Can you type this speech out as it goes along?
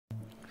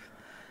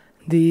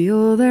The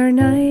other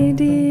night,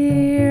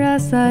 dear,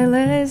 as I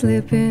lay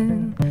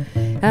sleeping,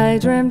 I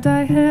dreamt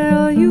I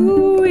held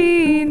you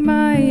in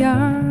my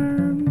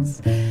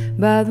arms.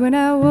 But when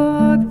I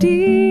woke,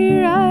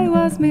 dear, I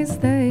was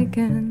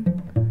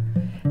mistaken.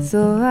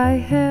 So I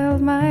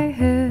held my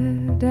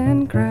head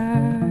and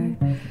cried.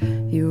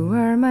 You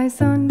are my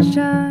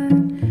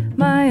sunshine,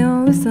 my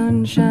only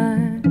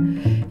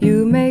sunshine.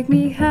 You make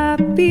me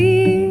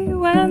happy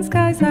when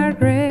skies are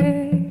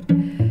gray.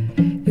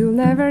 You'll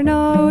never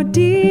know,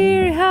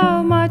 dear,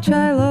 how much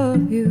I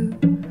love you.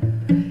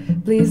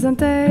 Please don't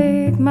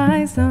take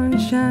my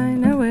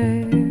sunshine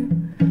away.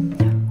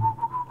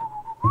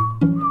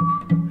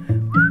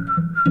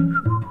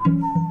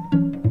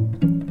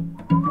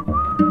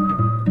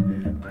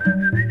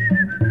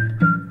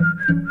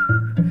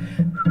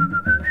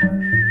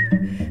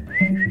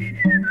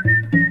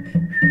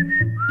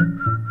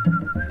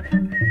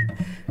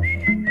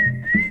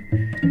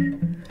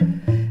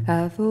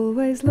 I've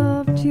always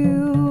loved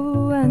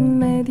you and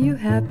made you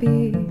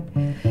happy,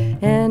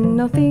 and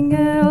nothing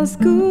else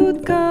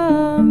could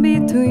come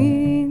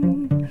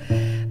between.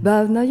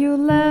 But now you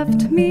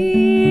left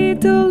me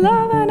to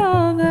love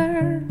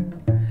another.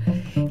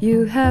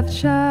 You have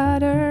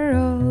shattered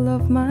all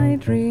of my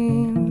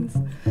dreams.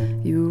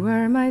 You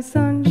are my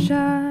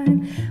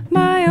sunshine,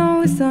 my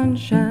only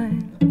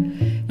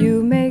sunshine.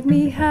 You make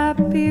me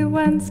happy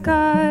when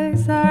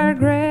skies are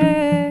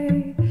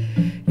gray.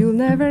 You'll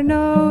never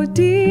know,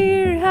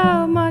 dear,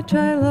 how much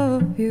I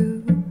love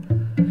you.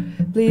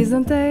 Please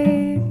don't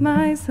take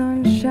my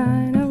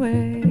sunshine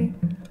away.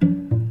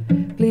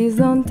 Please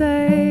don't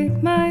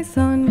take my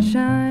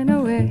sunshine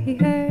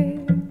away.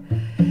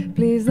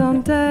 Please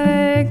don't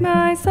take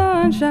my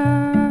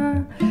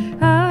sunshine.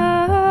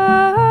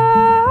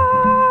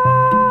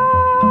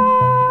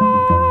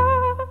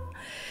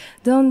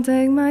 Don't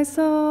take my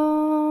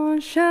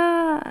sunshine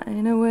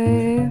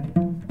away.